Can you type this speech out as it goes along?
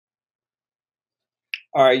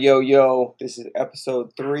All right, yo, this is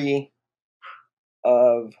episode 3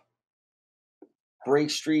 of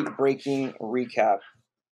BreakStreet Breaking Recap.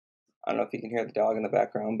 I don't know if you can hear the dog in the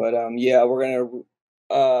background, but yeah, we're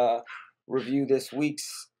gonna review this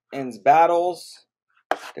week's ends battles.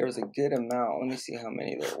 There was a good amount. Let me see how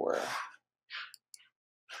many there were.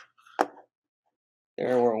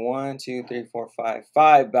 There were 1, 2, 3, 4,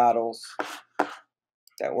 5 battles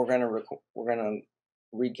that we're gonna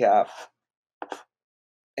recap,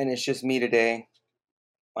 and it's just me today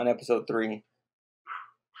on episode 3.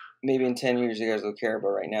 Maybe in 10 years you guys will care, but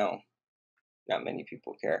right now, not many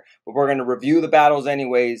people care. But we're going to review the battles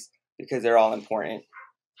anyways because they're all important.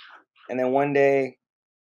 And then one day,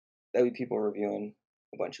 there'll be people reviewing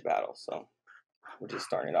a bunch of battles. So we're just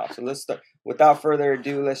starting it off. So let's start. Without further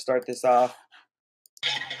ado, let's start this off.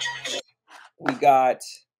 We got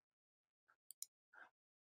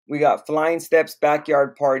Flying Steps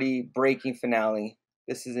Backyard Party Breaking Finale.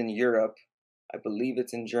 This is in Europe. I believe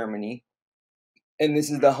it's in Germany. And this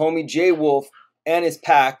is the homie J Wolf and his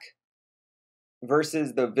pack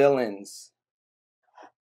versus the villains.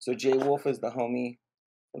 So J Wolf is the homie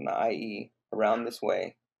from the IE around this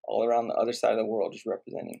way, all around the other side of the world, just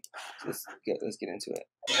representing. So let's get into it.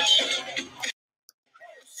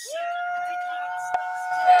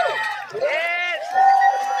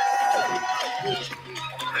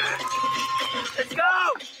 Let's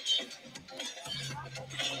go!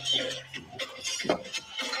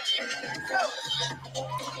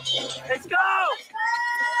 Let's go!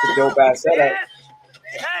 It's a dope ass setup.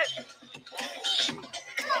 Hey!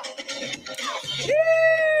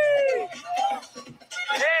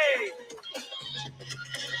 Hey!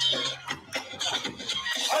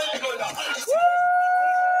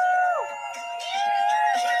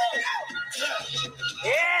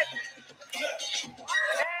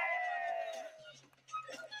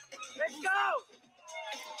 Let's go!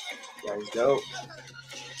 Yeah, he's dope.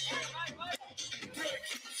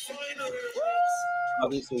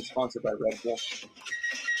 Obviously sponsored by Red Bull.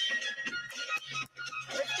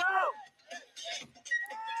 Let's go!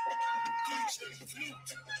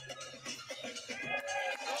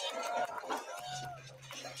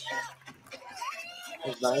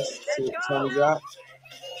 It's nice. See what Tony got.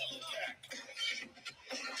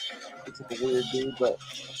 It's like a weird dude, but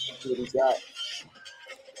see what he's got.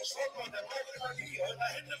 Let's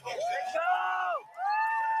go!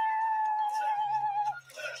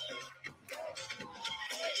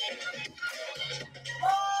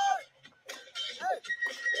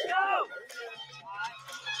 Go!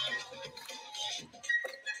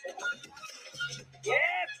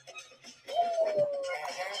 Yes!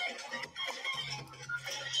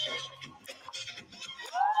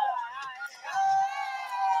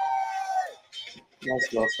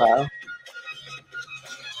 Nice little style.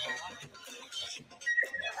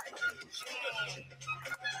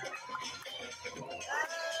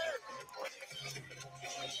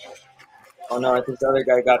 Oh no, I think the other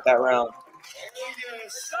guy got that round.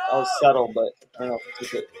 That was subtle, but I don't know if he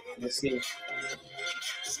took it. Let's see.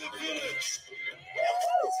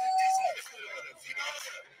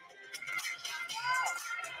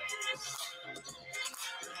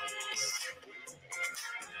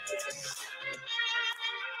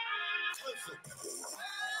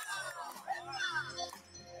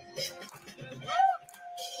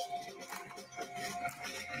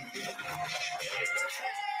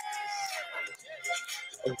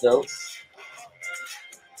 That's dope.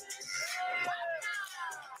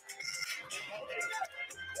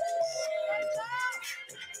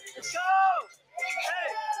 Let's go!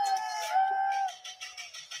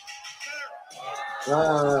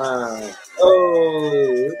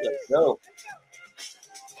 Oh, let's go.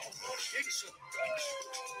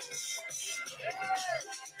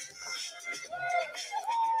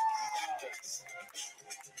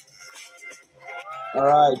 All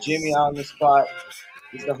right, Jimmy on the spot.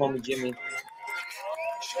 He's the homie Jimmy.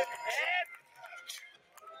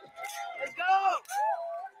 Let's go!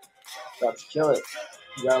 About to kill it.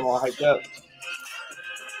 You got him all hyped up.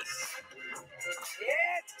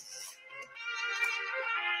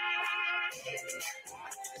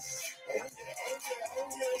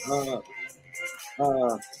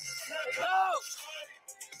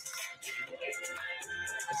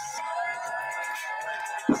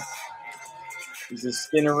 He's a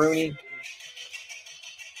Skinneroonie.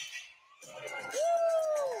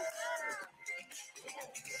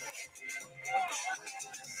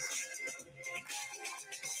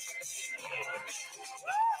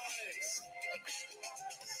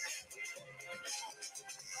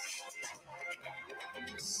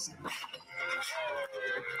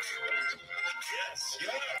 Yes,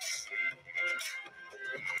 yes.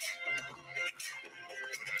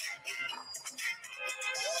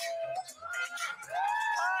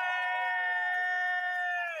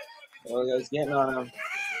 Oh, guys, getting on them.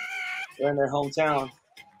 They're in their hometown.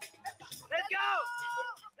 Let's go!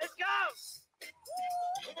 Let's go!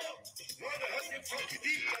 Hey,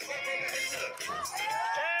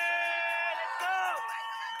 let's go!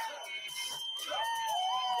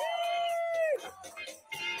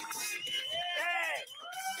 Hey!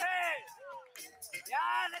 Hey!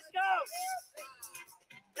 Yeah, let's go!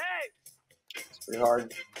 Hey! It's pretty hard.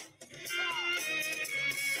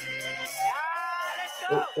 Yeah, let's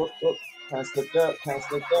go! Oh. Kind of slipped up.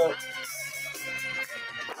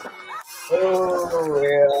 Oh,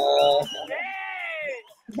 yeah. Hey!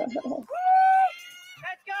 Woo!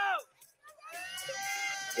 Let's go!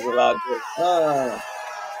 There's a lot of it. Oh.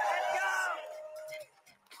 Let's go!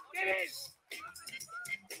 Get it!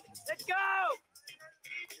 Let's go!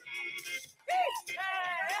 Hey!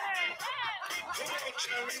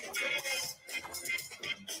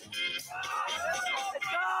 Let's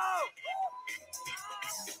go!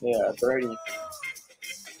 Yeah, 30. Let's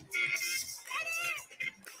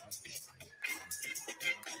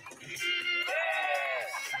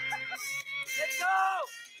go!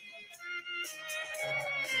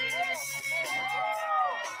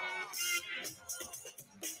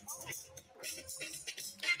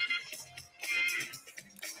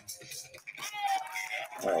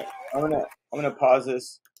 All right, I'm gonna pause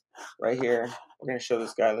this right here. We're gonna show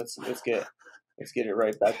this guy. Let's get it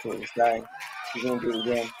right back to this guy. He's gonna do it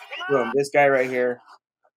again. Boom, this guy right here.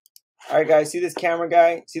 All right, guys, see this camera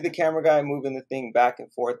guy? See the camera guy moving the thing back and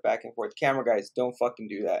forth. Camera guys, don't fucking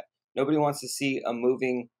do that. Nobody wants to see a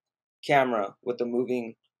moving camera with a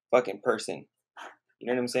moving fucking person. You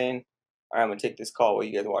know what I'm saying? All right, I'm gonna take this call while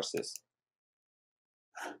you guys watch this.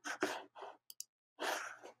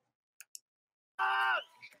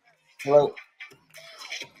 Hello.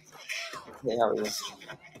 Hey, how are you?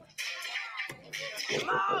 Come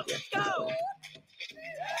on, let's go!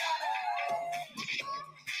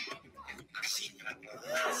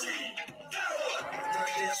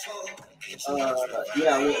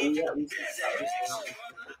 Yeah, we okay.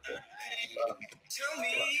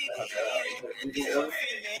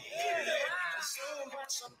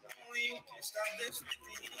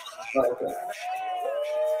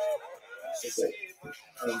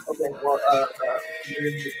 Okay. Well,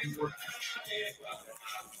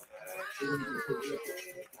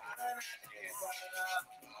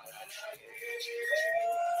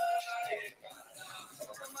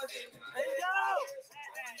 Let's go!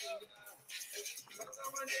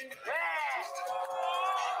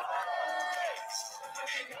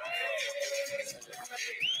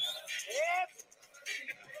 Yep.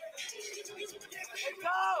 Let's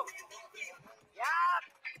go! Yep.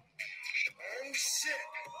 Oh shit!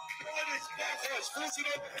 What is that? Listen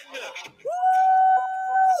up,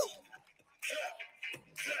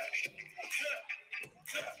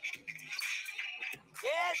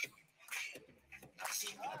 Yes.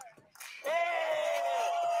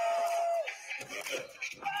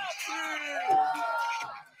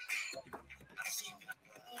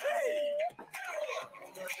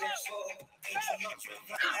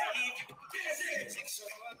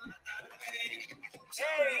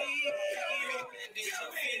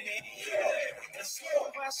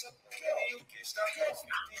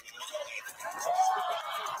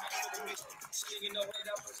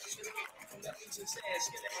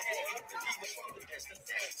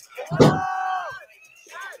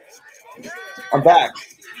 I'm back.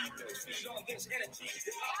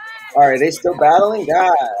 All right, they still battling?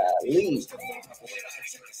 Golly.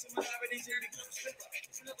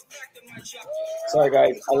 Sorry,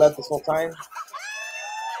 guys. I left this whole time.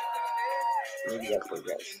 Maybe that's what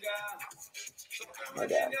guys. My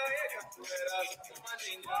bad.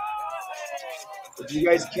 If you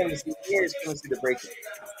guys came to see me, or come to see the breaking?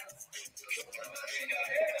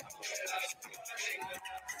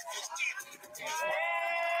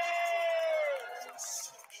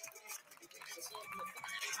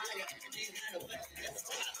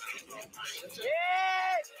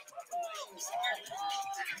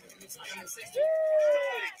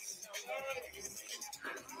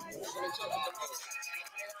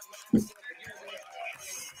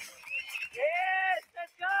 Yes,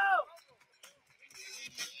 let's go!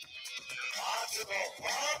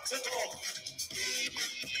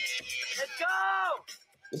 Let's go!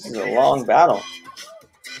 This is a long battle.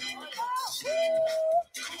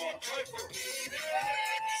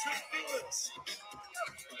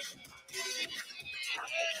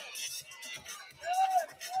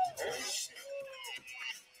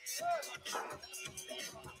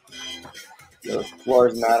 The floor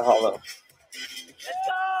is not hollow. Let's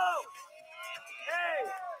go! Hey!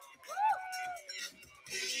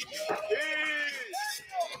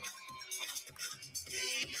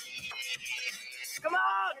 Come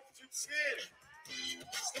on!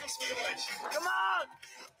 Come on!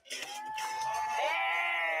 Hey!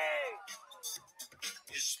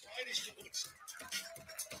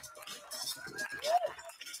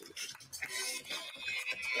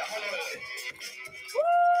 Woo!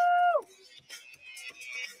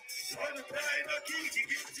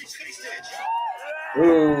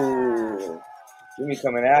 Ooh. Jimmy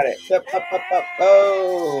coming at it. Up, up, up, up.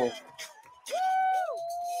 Oh.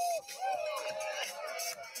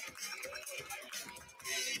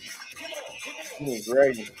 Jimmy's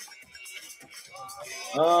ready.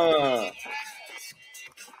 Oh.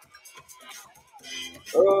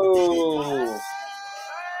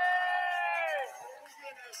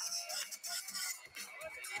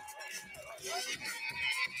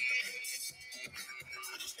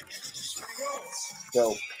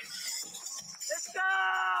 Dope. Let's go!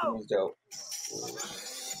 Jimmy's dope.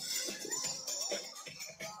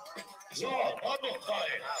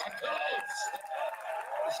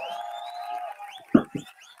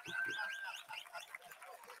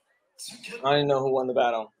 I don't even know who won the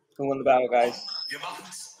battle. Who won the battle, guys?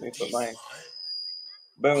 Let me put mine.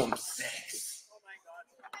 Boom. Sex.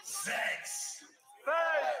 5,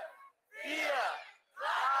 4,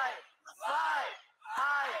 5,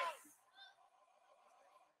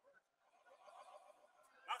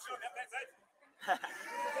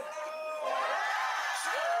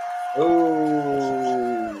 5.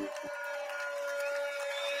 Ooh.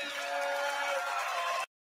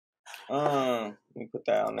 Let me put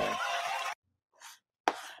that on there.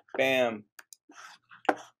 Bam.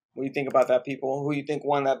 What do you think about that, people? Who do you think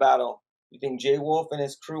won that battle? You think J Wolf and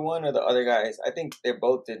his crew won, or the other guys? I think they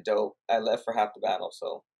both did dope. I left for half the battle,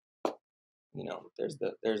 so you know, there's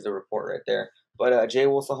the report right there. But J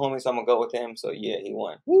Wolf's a homie, so I'm gonna go with him. So yeah, he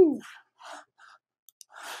won. Woo!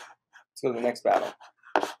 Let's go to the next battle.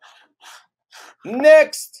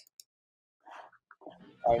 Next.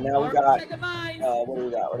 All right, now we got. What do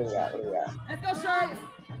we got? Let's go, Sharks.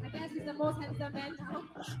 I guess he's the most handsome man now.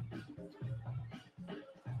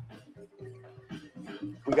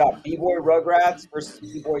 We got B-Boy Rugratz versus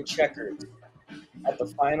B-Boy Checkered at the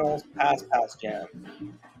finals pass jam.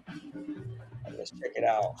 Right, let's check it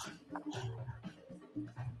out.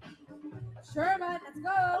 Sure, man. Let's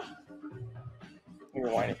go. Let me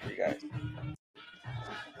rewind it for you guys.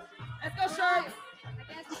 Let's go, Sharks. I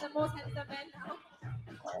guess he's the most handsome man now.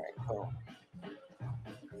 All right, cool.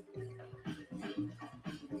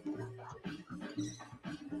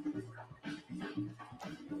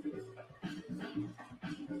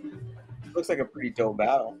 Looks like a pretty dope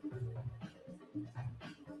battle.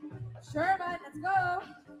 Sure, man. Let's go.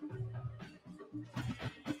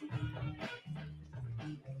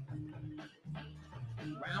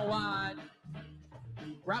 Round one.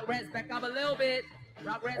 Rugratz back up a little bit.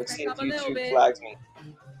 Rugratz Let's see back if up a little YouTube bit. flags me.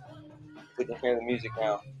 We can hear the music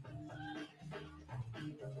now.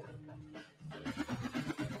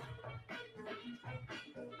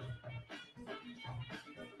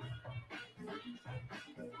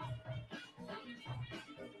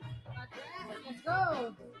 Let's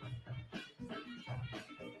go.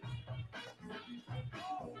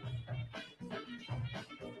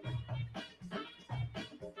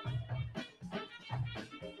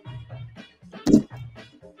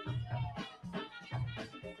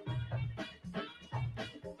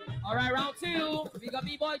 All right, round two. We got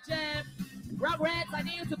B-Boy Jam. Rugratz, I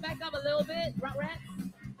need you to back up a little bit. Rugratz,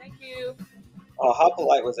 thank you. Oh, how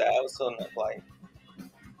polite was that? I was so not polite.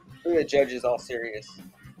 Look at the judges all serious.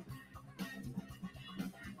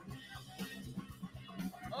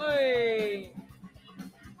 Oi.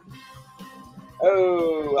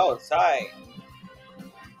 Oh, outside.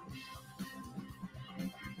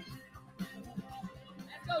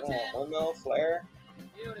 Let's go, Jam. Windmill, flare.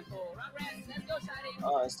 Beautiful. Rugratz, let's go, Shiny.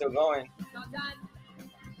 Oh, it's still going. Not done.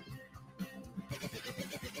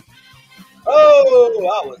 Oh,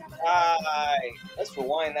 that was tight. Let's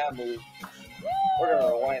rewind that move. We're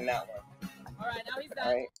gonna rewind that one. All right, now he's done.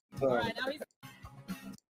 All right, boom. All right, now he's.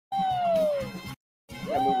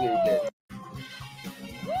 That move he did.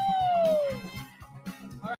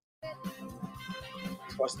 All right.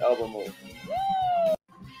 Let's watch the elbow move.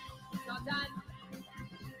 Not done.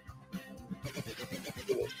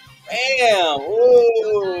 Bam!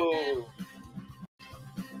 Ooh!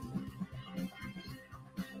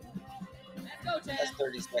 Let's go, Jam. That's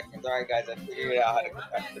 30 seconds. All right, guys, I figured out how to go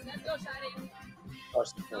back Rugratz, to let's go, Shiny.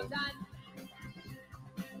 first Not thing. done.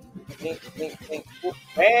 Think. Ooh,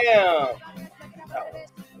 bam!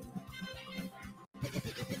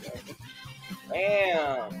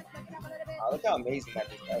 how amazing that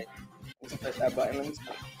is, guys. Let's press that button. Let me see.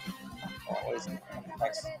 Oh, what is it?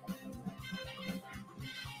 Next.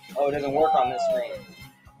 Oh, it doesn't work on this screen.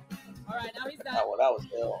 Alright, now he's done. Oh, well, that was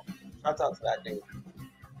ill. Shout out to that dude.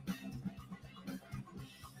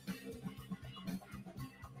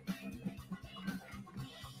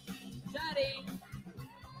 Shotty.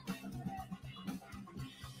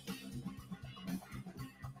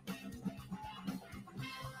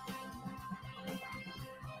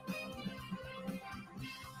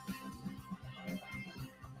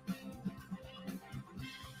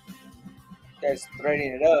 Guys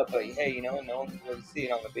threading it up, but hey, you know, no one can really see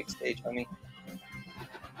it on the big stage, homie.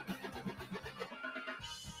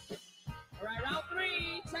 Alright, round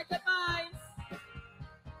 3. Checkered minds.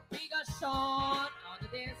 We got Sean on the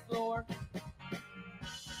dance floor.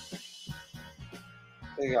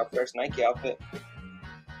 They got fresh Nike outfit.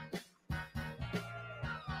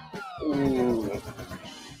 Ooh.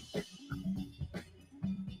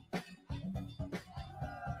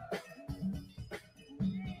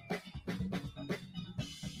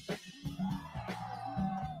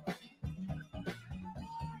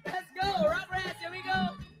 Let's go, Rugratz, here we go.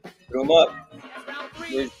 Threw him up. That's round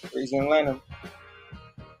 3. Where's he gonna land him?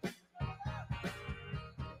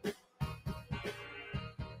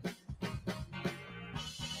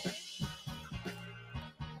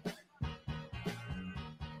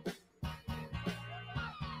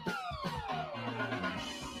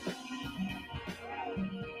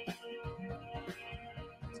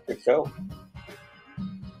 Good show.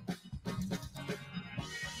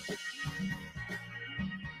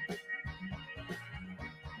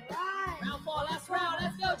 Round 4, last round.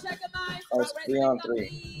 Let's go, Checkered minds. Oh, it's Rugratz, 3 on pick up 3.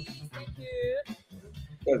 these. Thank you.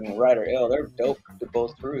 Doesn't right or ill. They're dope to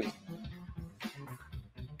both through.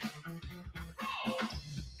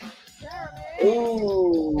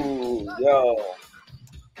 Ooh, yo.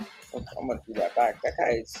 Okay, I'm gonna do that back. That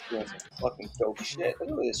guy is doing some fucking dope shit.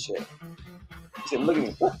 Look at this shit. He said, look at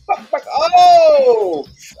me. Oh!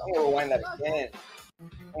 I'm gonna rewind that again.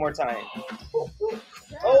 One more time.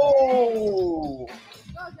 Oh!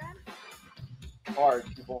 Hard,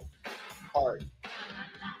 people. Hard.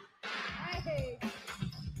 Hey.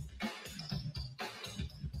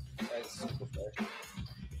 That's super fresh.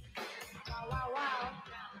 Wow.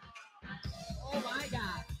 Oh my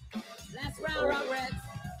god. Last round, Rugratz.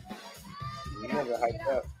 You never hyped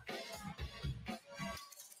up.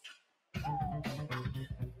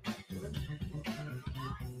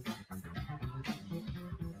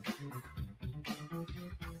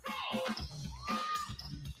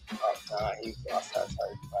 Oh, nah, he lost that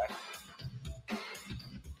side back.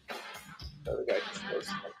 The other guy just goes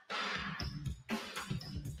like,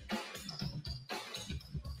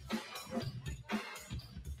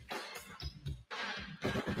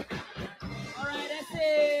 Alright, that's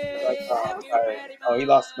it. I'm tired. Oh, he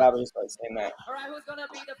lost the battle just by saying that. Alright, who's gonna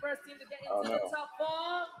be the first team to get into Oh, the no. top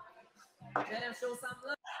 4? Let them show some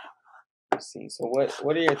love. Let's see. So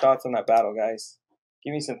what are your thoughts on that battle, guys?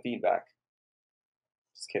 Give me some feedback.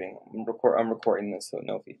 Just kidding. I'm recording this, so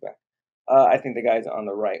no feedback. I think the guys on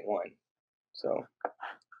the right won. So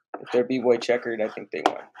if they're B-boy checkered, I think they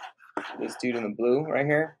won. This dude in the blue right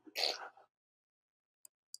here.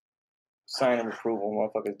 Sign of approval.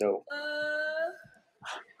 Motherfucker's dope.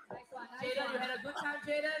 Jaden, you had a good time,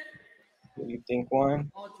 Jaden? What do you think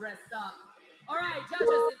won? All dressed up. Alright, judges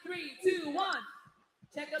in 3, 2, 1.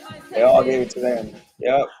 Checkered minds. They all gave it to them.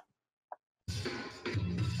 Yep.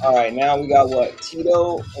 All right, now we got what?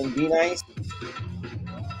 Tito and Vnice.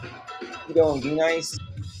 Tito and Vnice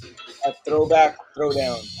at Throwback,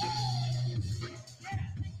 Throwdown.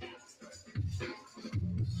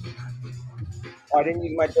 Oh, I didn't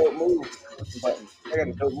use my dope move button. I got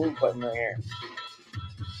the dope move button right here.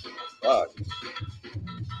 Fuck.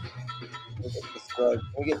 Let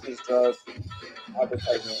me get this drug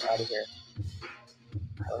advertisement out of here.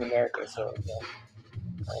 I'm in America, so yeah.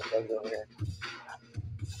 Drugs over here.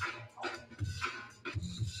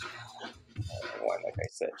 One, like I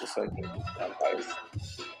said, just so I can advertise.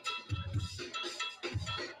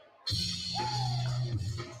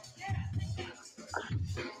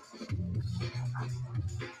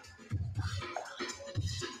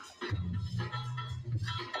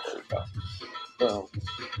 There we go. Boom.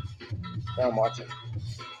 Now I'm watching.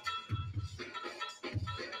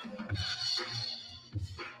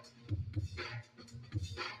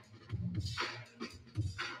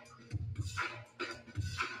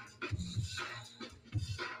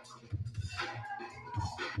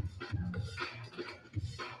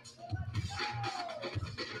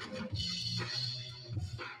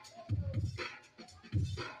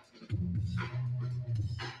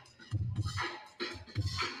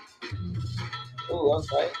 Ooh, I'm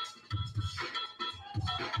sorry.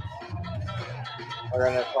 We're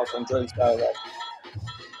gonna call some drug style that.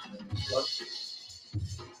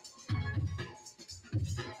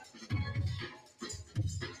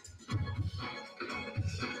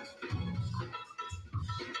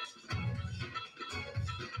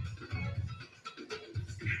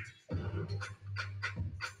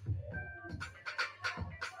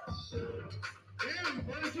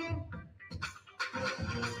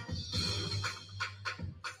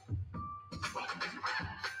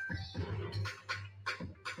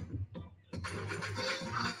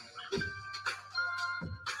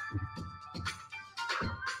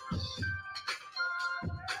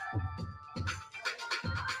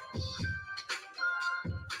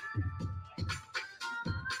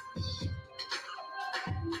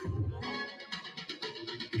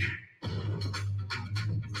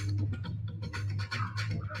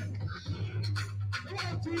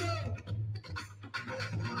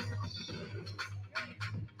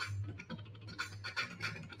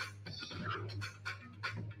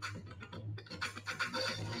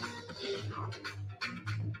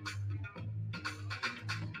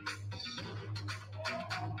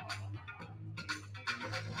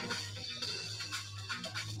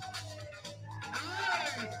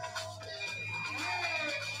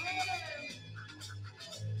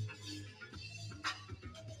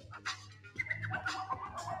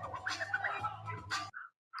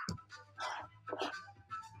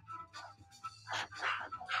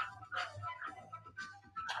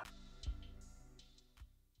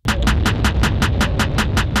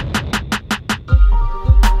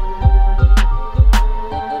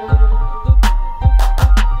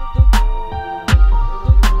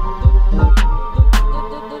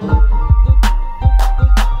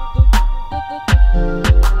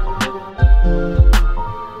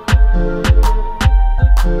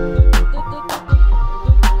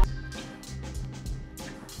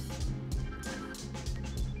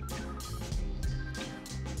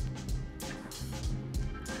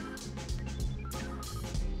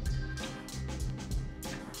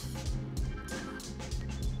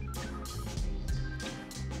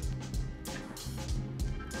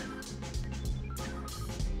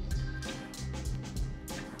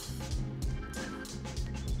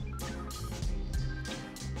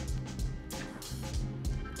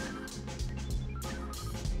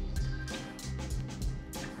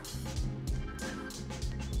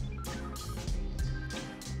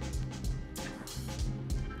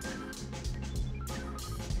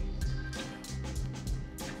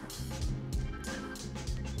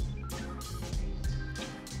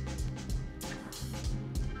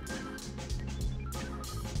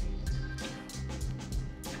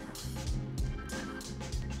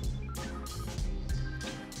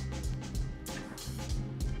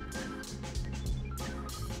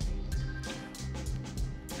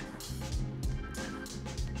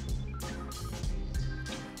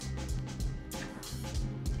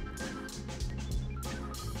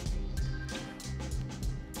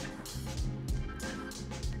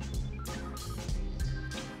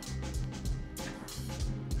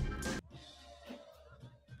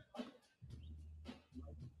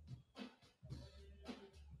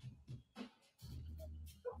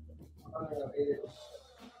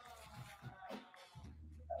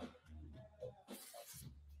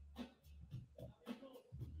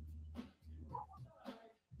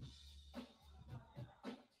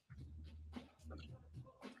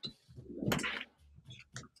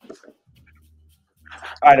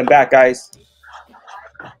 All right, I'm back, guys.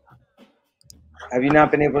 Have you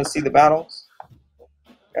not been able to see the battles,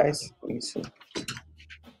 guys? Let me see.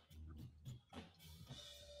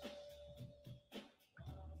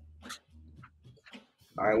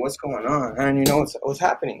 All right, what's going on? I don't even know what's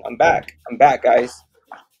happening. I'm back. I'm back, guys.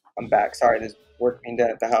 I'm back. Sorry, there's work being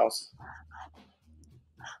done at the house.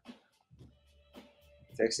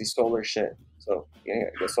 It's actually solar shit. So, yeah,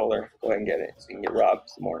 the solar. Go ahead and get it so you can get robbed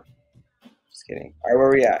some more. Just kidding. All right, where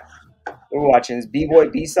are we at? What we're watching is B-Boy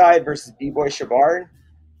B-Side versus B-Boy Chaubernard.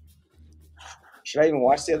 Should I even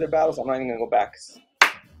watch the other battles? I'm not even going to go back.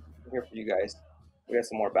 I'm here for you guys. We got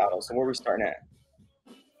some more battles. So where are we starting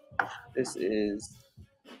at? This is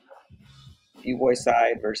B-Boy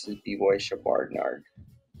Side versus B-Boy Chaubernard.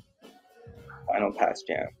 Final pass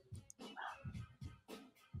jam.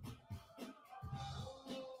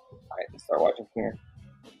 All right, let's start watching from here.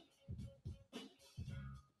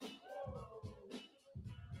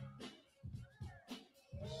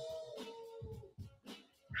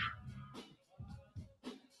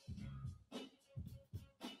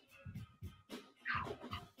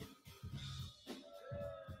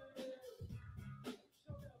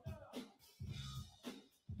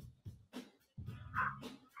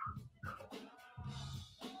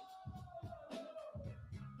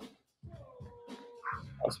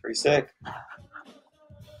 was pretty sick. Let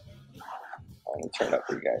me turn it up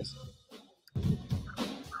for you guys.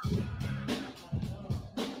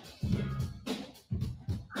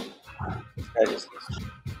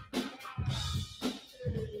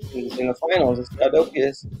 He's in the finals. It's how dope he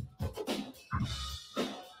is.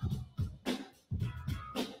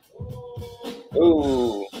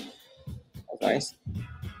 Ooh, that's nice.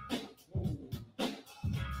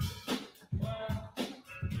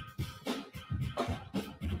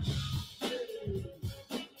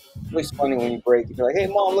 It's always funny when you break. You're like, "Hey,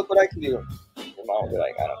 mom, look what I can do." Your mom will be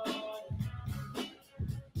like, "I don't know."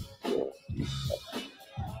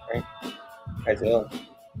 Right? Guys,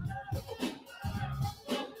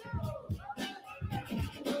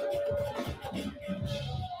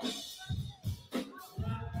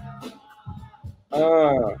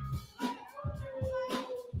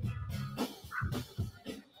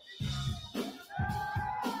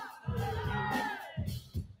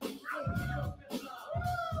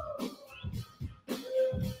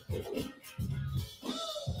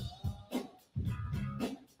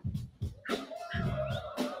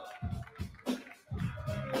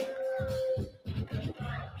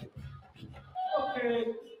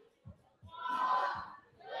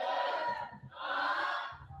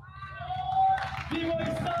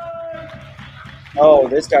 Oh,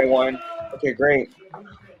 this guy won. Okay, great. I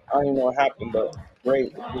don't even know what happened, but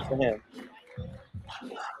great. Good for him.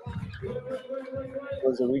 It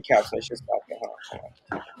was a recap, so I should stop it, huh?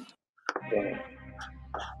 Boom.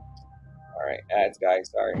 All right, ads,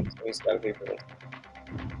 guys. Sorry. We just got to pay for this.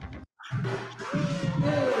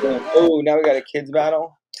 Oh, now we got a kids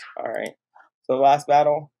battle. All right. So the last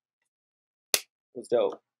battle was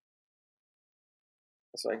dope.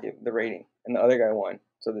 So I give the rating. And the other guy won.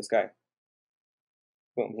 So this guy.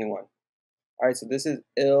 Boom, he won. All right, so this is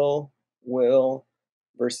Ill Will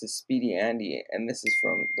versus Speedy Andy. And this is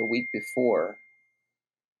from the week before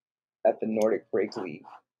at the Nordic Break League.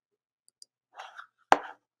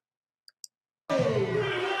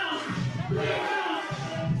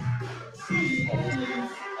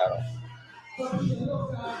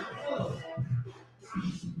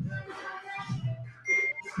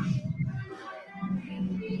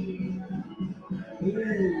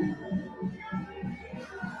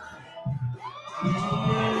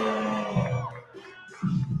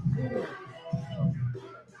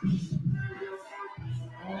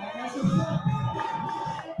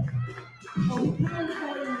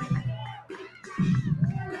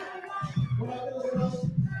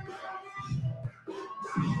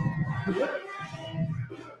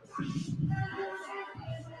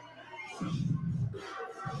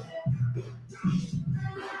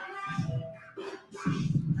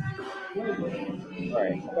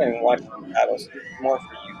 Alright, I'm not even watching these battles. More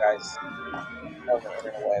for you guys on the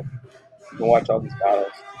interweb. You can watch all these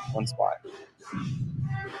battles in one spot.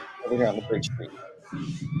 Over here on the BreakStreet.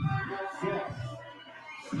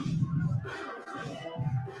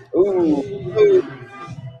 Ooh, ooh.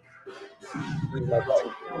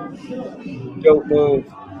 Dope move.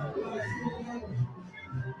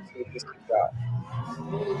 See what this kid got.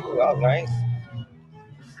 Ooh, that was nice.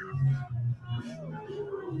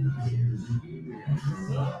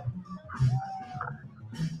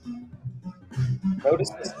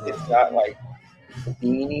 Notice this kid's got like the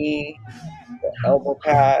beanie, the elbow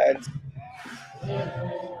pads.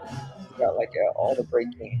 He's got like all the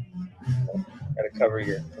breaking. Gotta cover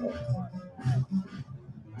your legs.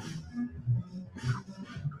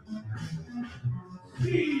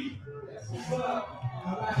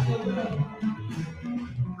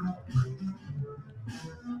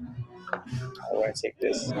 I want to take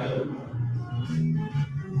this.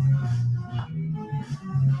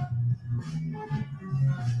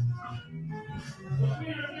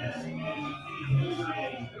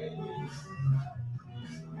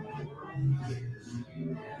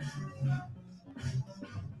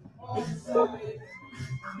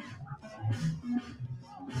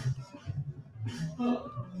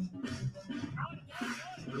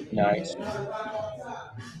 Nice.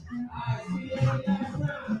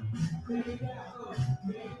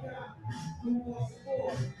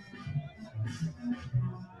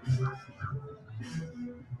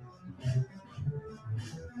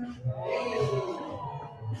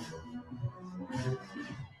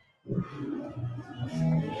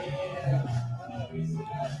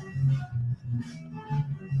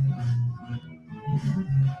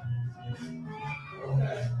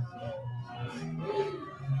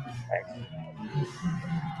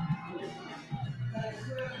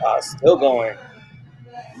 Still going.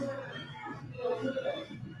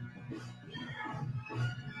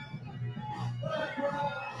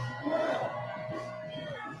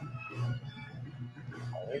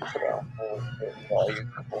 all you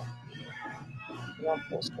people. You're not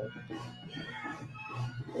full screen.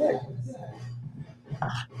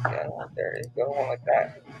 Yeah, there you go, one like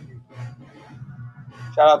that.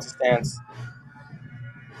 Shout out to Stance.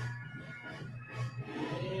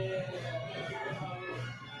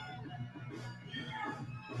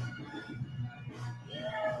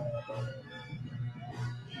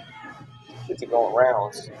 Kids are going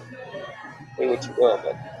rounds. Say what you will,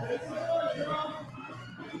 but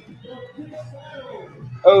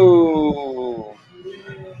oh,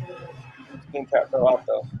 spin tap fell out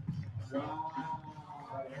though. That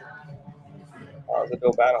was a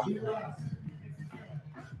dope battle.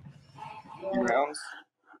 3 rounds.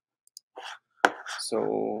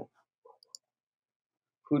 So,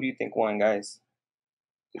 who do you think won, guys?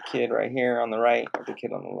 The kid right here on the right or the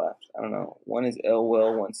kid on the left? I don't know. One is L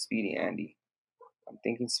Will, one's Speedy Andy. I'm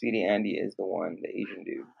thinking Speedy Andy is the one, the Asian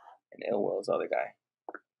dude, and L Will is the other guy.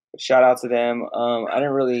 But shout out to them. I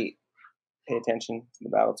didn't really pay attention to the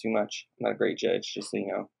battle too much. I'm not a great judge, just so you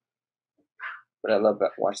know. But I love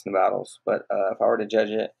watching the battles. But if I were to judge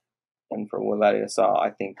it, and for what I saw, I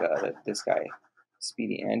think that this guy,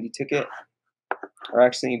 Speedy Andy, took it. Or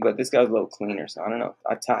actually, but this guy's a little cleaner, so I don't know.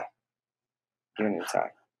 I'd tie. Giving it a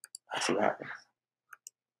tie. Let's see what happens.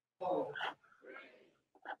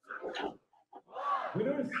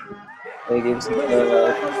 They gave us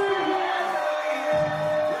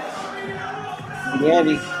Speedy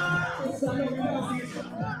Andy.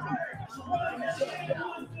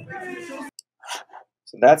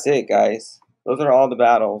 So that's it, guys. Those are all the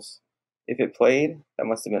battles. If it played, that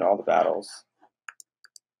must have been all the battles.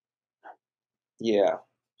 Yeah.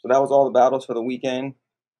 So that was all the battles for the weekend.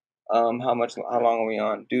 How long are we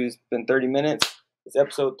on? Dude, it's been 30 minutes. It's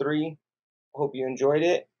episode 3. Hope you enjoyed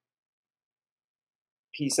it.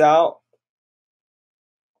 Peace out.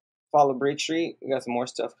 Follow BreakStreet. We got some more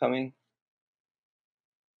stuff coming.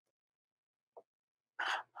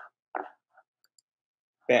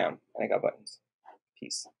 Bam. And I got buttons.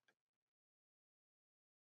 Peace.